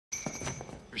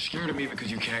scared of me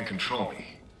because you can't control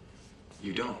me.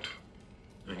 You don't.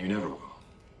 And you never will.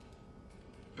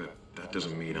 But that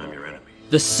doesn't mean I'm your enemy.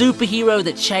 The superhero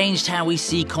that changed how we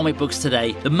see comic books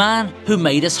today. The man who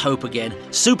made us hope again.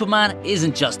 Superman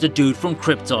isn't just a dude from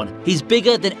Krypton. He's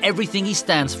bigger than everything he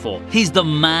stands for. He's the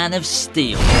Man of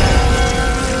Steel.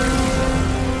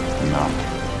 Not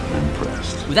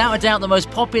impressed. Without a doubt, the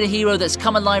most popular hero that's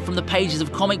come alive from the pages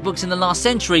of comic books in the last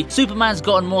century, Superman's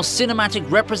gotten more cinematic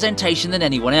representation than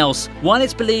anyone else. While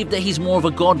it's believed that he's more of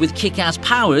a god with kick-ass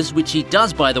powers, which he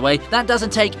does by the way, that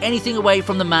doesn't take anything away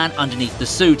from the man underneath the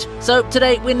suit. So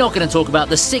today we're not going to talk about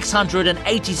the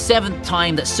 687th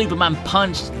time that Superman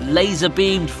punched, laser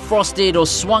beamed, frosted or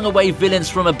swung away villains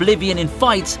from oblivion in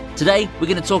fights. Today we're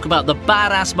going to talk about the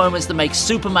badass moments that make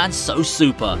Superman so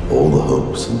super. All the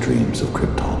hopes and dreams of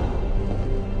Krypton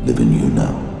live in you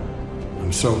now.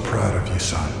 I'm so proud of you,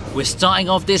 son. We're starting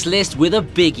off this list with a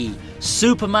biggie.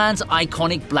 Superman's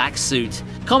iconic black suit.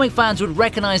 Comic fans would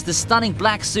recognize the stunning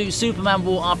black suit Superman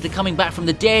wore after coming back from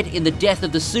the dead in the Death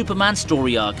of the Superman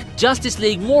story arc. Justice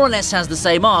League more or less has the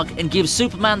same arc and gives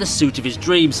Superman the suit of his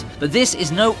dreams. But this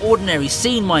is no ordinary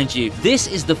scene, mind you. This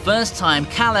is the first time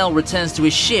Kal-El returns to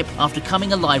his ship after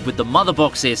coming alive with the mother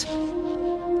boxes.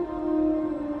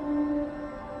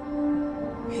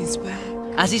 He's back.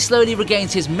 As he slowly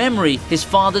regains his memory, his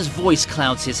father's voice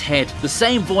clouds his head. The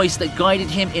same voice that guided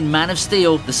him in Man of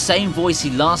Steel, the same voice he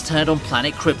last heard on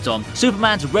planet Krypton.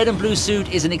 Superman's red and blue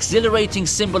suit is an exhilarating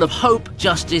symbol of hope,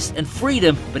 justice, and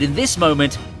freedom, but in this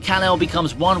moment, Kal-El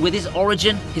becomes one with his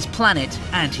origin, his planet,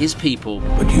 and his people.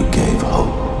 But you gave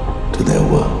hope to their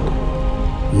world.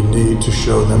 You need to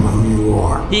show them who you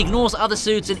are. He ignores other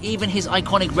suits and even his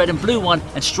iconic red and blue one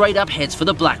and straight up heads for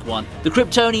the black one. The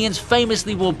Kryptonians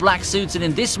famously wore black suits, and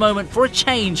in this moment, for a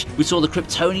change, we saw the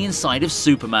Kryptonian side of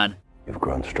Superman. You've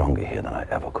grown stronger here than I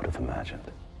ever could have imagined.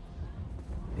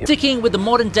 Sticking with the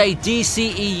modern day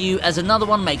DCEU as another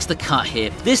one makes the cut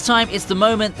here. This time it's the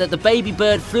moment that the baby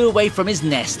bird flew away from his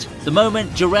nest. The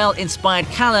moment Jor-El inspired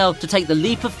Kal-El to take the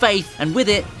leap of faith, and with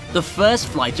it, the first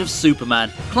flight of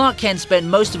Superman. Clark Kent spent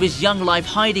most of his young life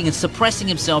hiding and suppressing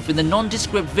himself in the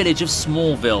nondescript village of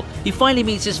Smallville. He finally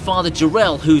meets his father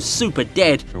Jor-El, who's super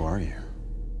dead. Who are you?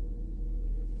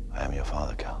 I am your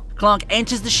father, Cal. Clark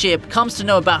enters the ship, comes to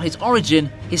know about his origin,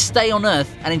 his stay on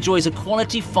Earth, and enjoys a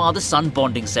quality father-son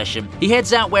bonding session. He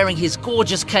heads out wearing his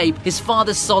gorgeous cape, his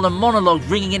father's solemn monologue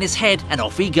ringing in his head, and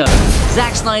off he goes.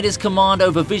 Zack Snyder's command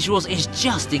over visuals is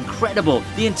just incredible.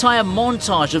 The entire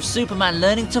montage of Superman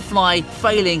learning to fly,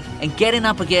 failing, and getting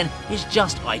up again is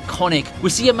just iconic. We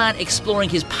see a man exploring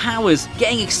his powers,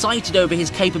 getting excited over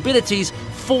his capabilities,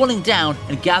 falling down,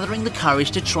 and gathering the courage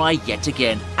to try yet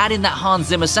again. Add in that Hans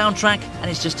Zimmer soundtrack, and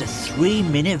it's just a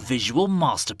 3-minute visual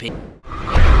masterpiece.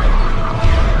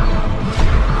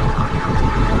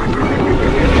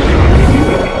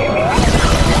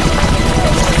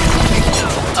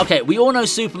 Okay, we all know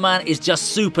Superman is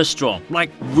just super strong,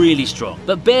 like really strong,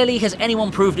 but barely has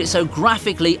anyone proved it so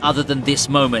graphically other than this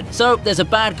moment. So there's a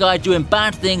bad guy doing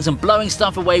bad things and blowing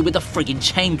stuff away with a friggin'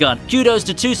 chain gun. Kudos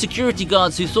to 2 security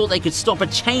guards who thought they could stop a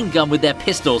chain gun with their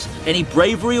pistols. Any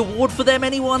bravery award for them,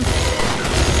 anyone?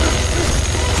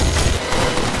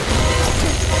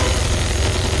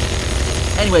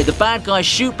 Anyway, the bad guys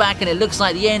shoot back and it looks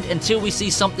like the end until we see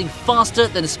something faster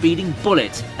than a speeding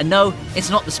bullet. And no,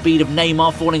 it's not the speed of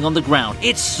Neymar falling on the ground,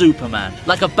 it's Superman.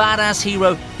 Like a badass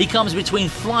hero, he comes between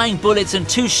flying bullets and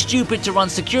 2 stupid to run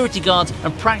security guards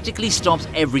and practically stops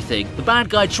everything. The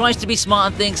bad guy tries to be smart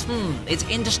and thinks, it's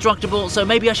indestructible, so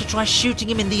maybe I should try shooting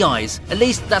him in the eyes. At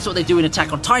least that's what they do in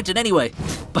Attack on Titan anyway.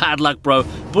 Bad luck, bro.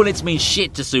 Bullets mean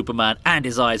shit to Superman and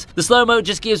his eyes. The slow-mo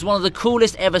just gives one of the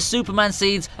coolest ever Superman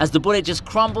scenes as the bullet just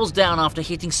crumbles down after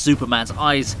hitting Superman's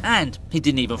eyes, and he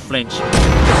didn't even flinch.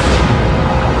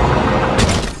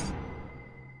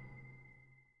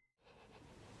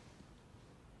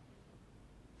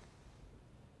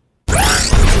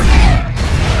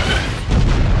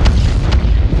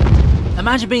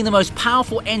 Imagine being the most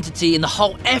powerful entity in the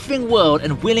whole effing world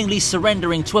and willingly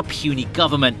surrendering to a puny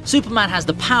government. Superman has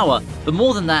the power, but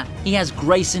more than that, he has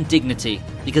grace and dignity.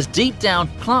 Because deep down,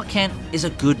 Clark Kent is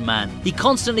a good man. He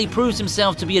constantly proves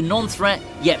himself to be a non-threat,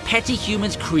 yet petty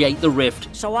humans create the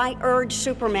rift. So I urge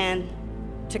Superman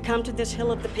to come to this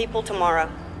Hill of the People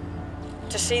tomorrow,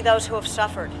 to see those who have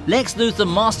suffered. Lex Luthor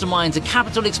masterminds a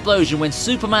capital explosion when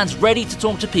Superman's ready to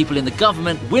talk to people in the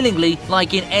government willingly,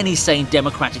 like in any sane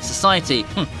democratic society.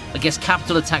 I guess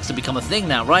capital attacks have become a thing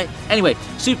now, right? Anyway,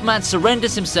 Superman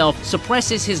surrenders himself,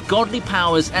 suppresses his godly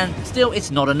powers, and still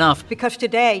it's not enough. Because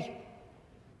today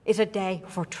is a day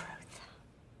for truth.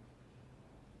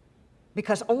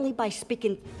 Because only by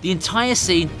speaking... The entire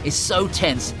scene is so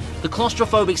tense. The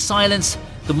claustrophobic silence,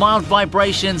 the mild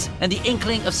vibrations, and the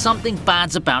inkling of something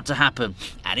bad's about to happen.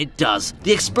 And it does.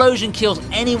 The explosion kills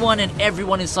anyone and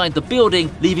everyone inside the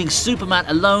building, leaving Superman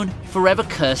alone, forever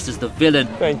cursed as the villain.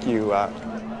 Thank you.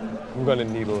 I'm gonna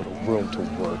need a little room to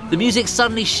work. The music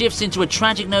suddenly shifts into a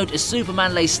tragic note as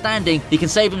Superman lays standing. He can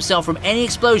save himself from any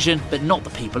explosion, but not the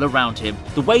people around him.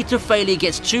 The weight of failure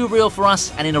gets too real for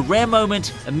us, and in a rare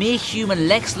moment, a mere human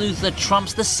Lex Luthor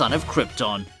trumps the son of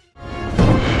Krypton.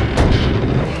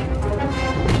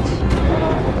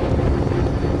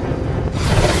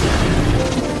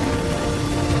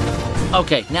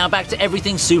 Okay, now back to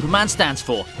everything Superman stands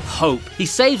for. Hope. He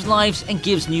saves lives and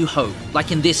gives new hope,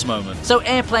 like in this moment. So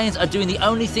airplanes are doing the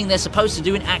only thing they're supposed to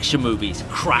do in action movies: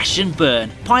 crash and burn.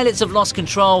 Pilots have lost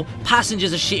control,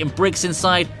 passengers are shitting bricks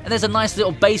inside, and there's a nice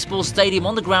little baseball stadium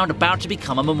on the ground about to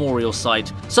become a memorial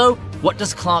site. So, what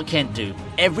does Clark Kent do?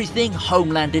 Everything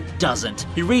Homelander doesn't.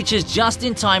 He reaches just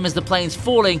in time as the plane's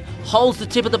falling, holds the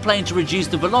tip of the plane to reduce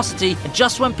the velocity, and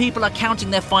just when people are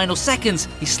counting their final seconds,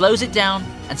 he slows it down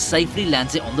and safely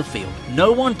lands it on the field.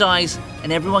 No one dies,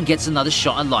 and everyone gets another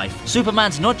shot at life.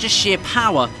 Superman's not just sheer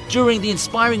power. During the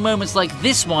inspiring moments like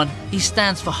this one, he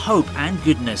stands for hope and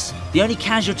goodness. The only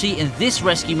casualty in this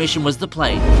rescue mission was the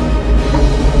plane.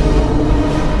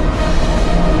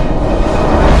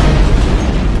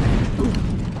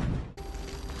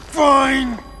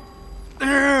 Find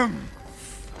him!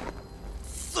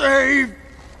 Save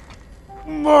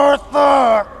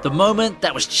Martha! The moment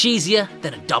that was cheesier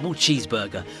than a double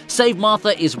cheeseburger. Save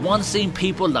Martha is one scene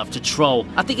people love to troll.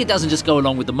 I think it doesn't just go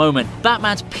along with the moment.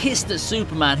 Batman's pissed at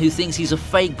Superman, who thinks he's a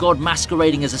fake god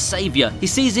masquerading as a savior. He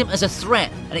sees him as a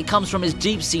threat, and it comes from his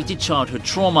deep-seated childhood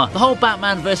trauma. The whole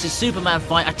Batman versus Superman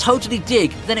fight I totally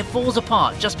dig, then it falls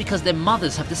apart just because their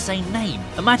mothers have the same name.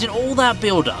 Imagine all that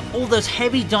build-up, all those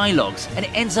heavy dialogues, and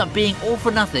it ends up being all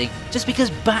for nothing just because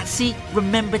Batsy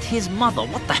remembered his mother.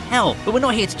 What the hell? But we're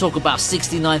not here to talk about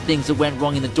 69 things that went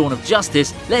wrong in the Dawn of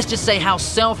Justice. Let's just say how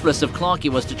selfless of Clark it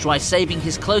was to try saving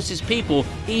his closest people,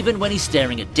 even when he's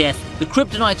staring at death. The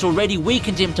Kryptonites already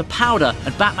weakened him to powder,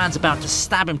 and Batman's about to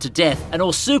stab him to death, and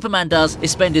all Superman does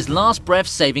is spend his last breath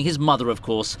saving his mother, of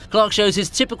course. Clark shows his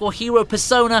typical hero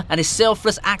persona, and his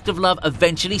selfless act of love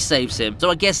eventually saves him. So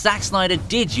I guess Zack Snyder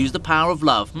did use the power of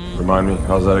love. Remind me,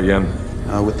 how's that again?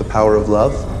 With the power of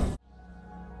love?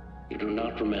 You do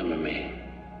not remember me.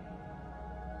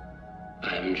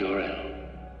 I am Jor-El.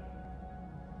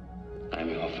 I'm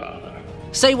your father.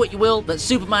 Say what you will, but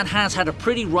Superman has had a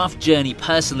pretty rough journey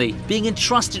personally. Being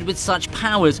entrusted with such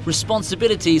powers,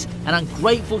 responsibilities, and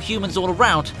ungrateful humans all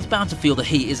around, he's bound to feel the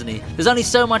heat, isn't he? There's only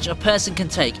so much a person can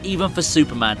take, even for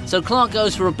Superman. So Clark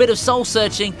goes for a bit of soul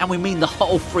searching, and we mean the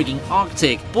whole frigging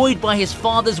Arctic. Buoyed by his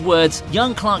father's words,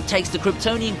 young Clark takes the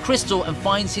Kryptonian crystal and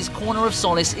finds his corner of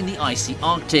solace in the icy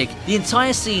Arctic. The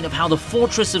entire scene of how the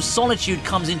Fortress of Solitude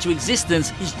comes into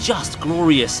existence is just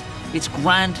glorious. It's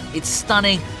grand, it's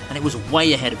stunning, and it was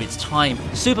way ahead of its time.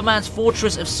 Superman's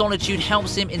Fortress of Solitude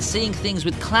helps him in seeing things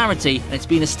with clarity, and it's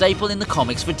been a staple in the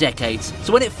comics for decades.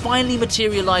 So when it finally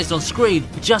materialized on screen,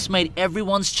 it just made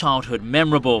everyone's childhood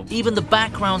memorable. Even the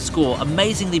background score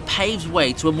amazingly paves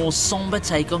way to a more somber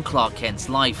take on Clark Kent's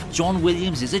life. John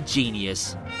Williams is a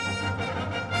genius.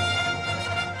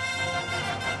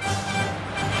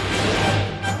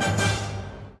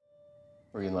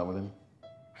 Were you in love with him?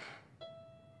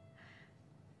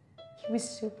 He was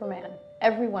Superman.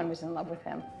 Everyone was in love with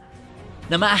him.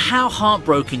 No matter how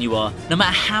heartbroken you are, no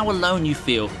matter how alone you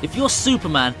feel, if you're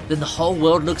Superman, then the whole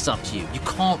world looks up to you. You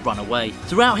can't run away.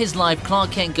 Throughout his life,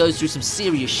 Clark Kent goes through some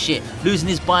serious shit. Losing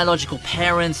his biological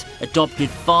parents, adopted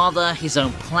father, his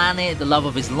own planet, the love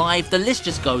of his life, the list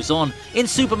just goes on. In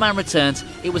Superman Returns,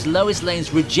 it was Lois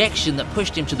Lane's rejection that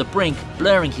pushed him to the brink,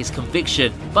 blurring his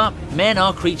conviction. But men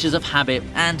are creatures of habit,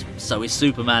 and so is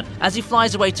Superman. As he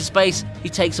flies away to space, he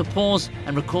takes a pause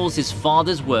and recalls his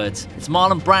father's words. It's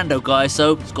Marlon Brando, guys,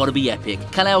 so it's gotta be epic.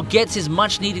 Kal-El gets his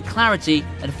much-needed clarity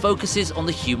and focuses on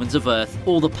the humans of Earth.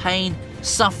 All the pain,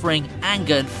 suffering,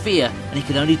 anger, and fear, and he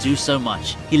can only do so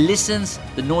much. He listens,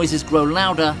 the noises grow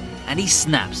louder, and he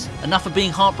snaps. Enough of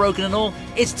being heartbroken and all,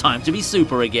 it's time to be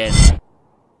super again.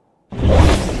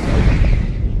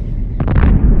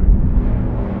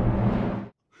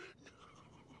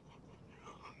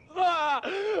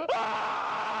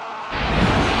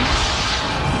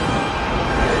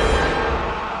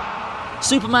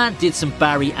 Superman did some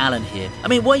Barry Allen here. I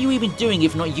mean, what are you even doing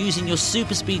if not using your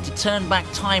super speed to turn back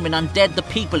time and undead the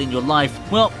people in your life?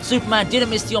 Well, Superman didn't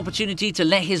miss the opportunity to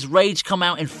let his rage come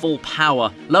out in full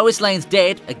power. Lois Lane's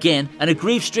dead, again, and a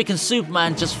grief-stricken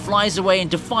Superman just flies away in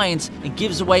defiance and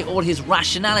gives away all his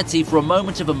rationality for a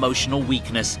moment of emotional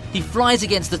weakness. He flies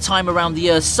against the time around the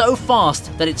Earth so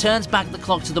fast that it turns back the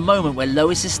clock to the moment where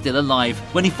Lois is still alive.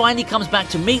 When he finally comes back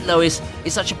to meet Lois,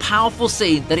 it's such a powerful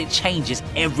scene that it changes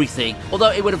everything. Although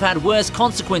it would have had worse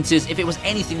consequences if it was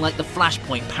anything like the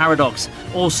Flashpoint paradox.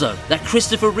 Also, that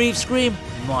Christopher Reeve scream?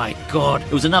 My god,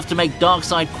 it was enough to make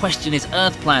Darkseid question his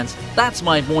Earth plans. That's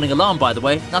my morning alarm, by the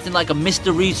way. Nothing like a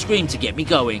Mr. Reeve scream to get me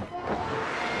going.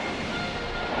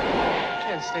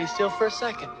 Can't stay still for a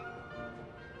second.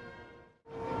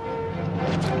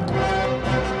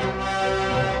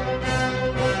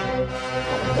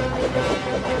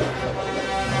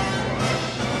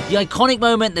 The iconic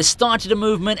moment that started a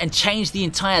movement and changed the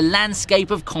entire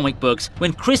landscape of comic books.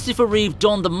 When Christopher Reeve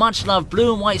donned the much-loved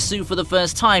blue and white suit for the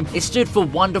first time, it stood for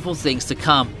wonderful things to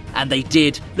come. And they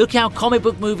did. Look how comic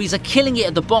book movies are killing it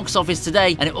at the box office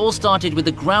today, and it all started with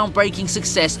the groundbreaking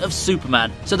success of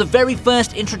Superman. So the very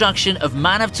first introduction of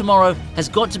Man of Tomorrow has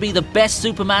got to be the best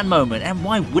Superman moment, and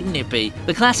why wouldn't it be?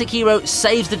 The classic hero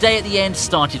saves the day at the end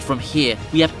started from here.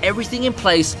 We have everything in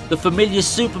place, the familiar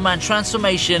Superman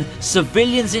transformation,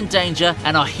 civilians in danger,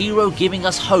 and our hero giving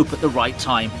us hope at the right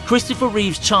time. Christopher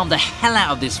Reeves charmed the hell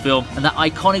out of this film, and that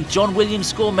iconic John Williams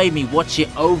score made me watch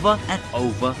it over and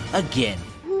over again.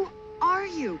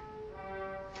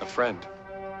 A friend.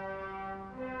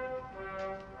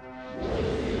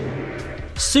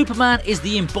 Superman is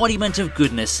the embodiment of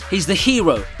goodness. He's the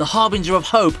hero, the harbinger of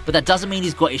hope, but that doesn't mean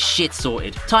he's got his shit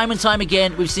sorted. Time and time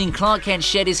again, we've seen Clark Kent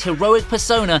shed his heroic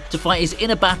persona to fight his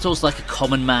inner battles like a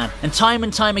common man. And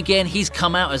time again, he's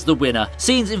come out as the winner.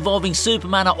 Scenes involving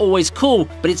Superman are always cool,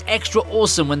 but it's extra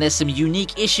awesome when there's some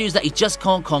unique issues that he just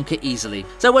can't conquer easily.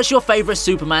 So what's your favourite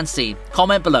Superman scene?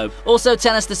 Comment below. Also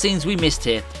tell us the scenes we missed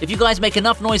here. If you guys make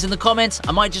enough noise in the comments,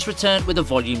 I might just return with a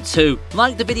volume 2.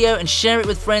 Like the video and share it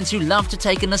with friends who love to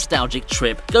take a nostalgic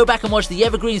trip. Go back and watch the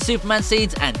evergreen Superman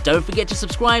scenes, and don't forget to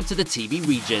subscribe to the TV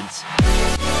Regents.